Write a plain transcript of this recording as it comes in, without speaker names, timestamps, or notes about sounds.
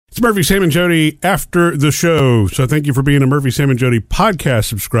Murphy, Sam, and Jody after the show. So thank you for being a Murphy, Sam, and Jody podcast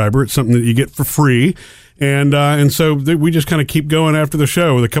subscriber. It's something that you get for free. And so we just kind of keep going after the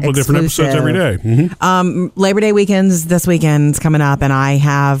show with a couple of different episodes every day. Mm-hmm. Labor Day weekends this weekend's coming up, and I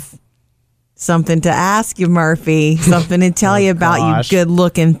have something to ask you, Murphy. Something to tell you about, you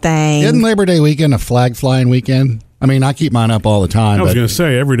good-looking thing. Isn't Labor Day weekend a flag flying weekend? I mean, I keep mine up all the time. I was going to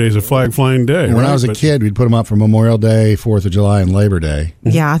say, every day's a flag flying day. When I was a kid, we'd put them up for Memorial Day, 4th of July, and Labor Day.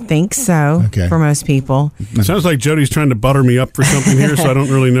 Yeah, I think so, for most people. It sounds like Jody's trying to butter me up for something here, so I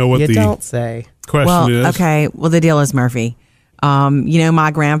don't really know what the question is. Okay, well, the deal is, Murphy,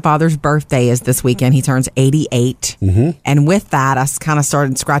 my grandfather's birthday is this weekend. He turns 88. Mm-hmm. And with that, I kind of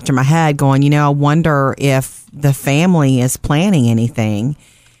started scratching my head going, I wonder if the family is planning anything.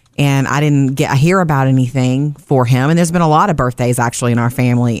 And I didn't hear about anything for him. And there's been a lot of birthdays actually in our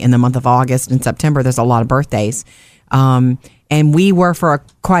family in the month of August and September. There's a lot of birthdays. And we were for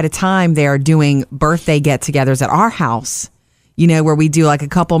quite a time there doing birthday get-togethers at our house, where we do like a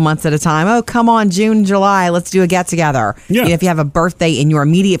couple months at a time. Oh, come on, June, July, let's do a get-together. Yeah. If you have a birthday in your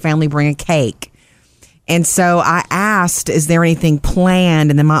immediate family, bring a cake. And so I asked, is there anything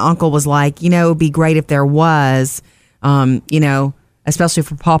planned? And then my uncle was like, it would be great if there was, especially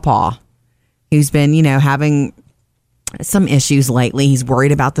for Pawpaw, who's been, having some issues lately. He's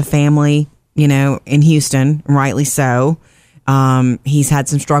worried about the family, in Houston, rightly so. He's had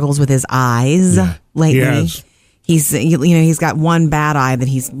some struggles with his eyes lately. Yes. He's got one bad eye that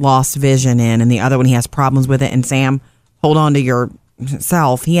he's lost vision in, and the other one he has problems with it. And Sam, hold on to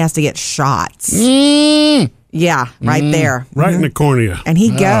yourself. He has to get shots. Yeah, right there. Right in the cornea. And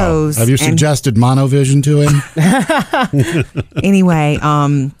he goes. Have you suggested monovision to him? Anyway,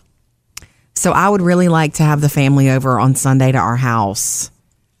 so I would really like to have the family over on Sunday to our house.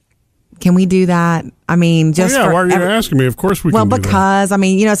 Can we do that? I mean, just why are you asking me? Of course we can do that. Well, because,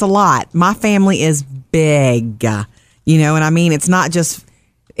 it's a lot. My family is big, and I mean, it's not just,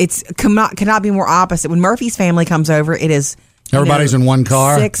 cannot be more opposite. When Murphy's family comes over, it is... Everybody's in one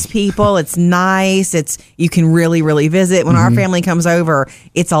car. 6 people. It's nice. You can really, really visit. When our family comes over,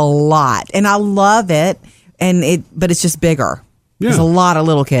 it's a lot, and I love it. But it's just bigger. Yeah. There's a lot of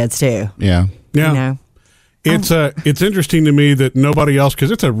little kids too. Yeah. It's interesting to me that nobody else,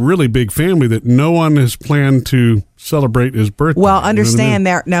 because it's a really big family, that no one has planned to celebrate his birthday. Well, understand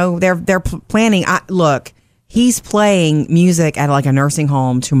they're planning. Look, he's playing music at like a nursing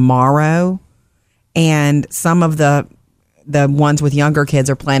home tomorrow, and some of the ones with younger kids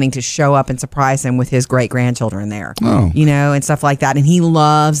are planning to show up and surprise him with his great-grandchildren there, and stuff like that. And he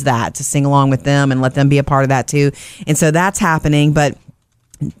loves that, to sing along with them and let them be a part of that too. And so that's happening, but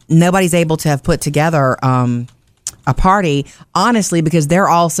nobody's able to have put together a party, honestly, because they're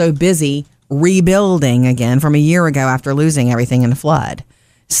all so busy rebuilding again from a year ago after losing everything in the flood.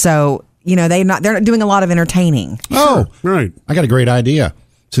 So, they're not doing a lot of entertaining. Oh, right. I got a great idea.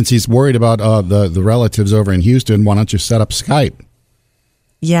 Since he's worried about the relatives over in Houston, why don't you set up Skype?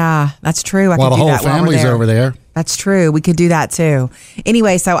 Yeah, that's true. Well, the whole family's over there. That's true. We could do that too.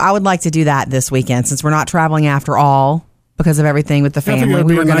 Anyway, so I would like to do that this weekend since we're not traveling after all because of everything with the family.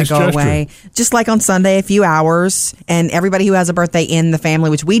 We were going to go away just like on Sunday, a few hours, and everybody who has a birthday in the family,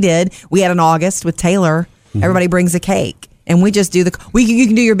 which we did, we had in August with Taylor. Mm-hmm. Everybody brings a cake, and we just do you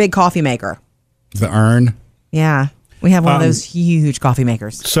can do your big coffee maker, the urn. Yeah. We have one of those huge coffee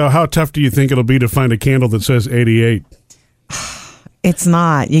makers. So how tough do you think it'll be to find a candle that says 88? It's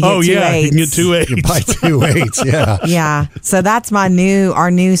not. You get 2 8s. You can get 2 8s. You buy 2 8s, yeah. Yeah. So that's our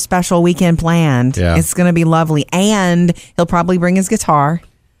new special weekend planned. Yeah. It's going to be lovely. And he'll probably bring his guitar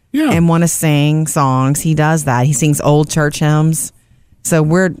and want to sing songs. He does that. He sings old church hymns. So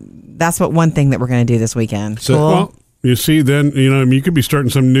that's one thing that we're going to do this weekend. So, cool. Well, you see, then, you could be starting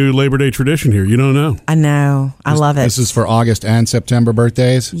some new Labor Day tradition here. You don't know. I know. I love it. This is for August and September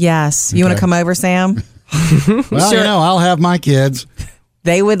birthdays? Yes. You want to come over, Sam? Well, sure. I'll have my kids.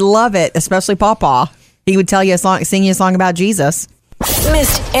 They would love it, especially Pawpaw. He would tell you sing you a song about Jesus.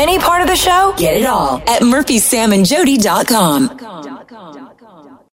 Missed any part of the show? Get it all at murphysamandjody.com.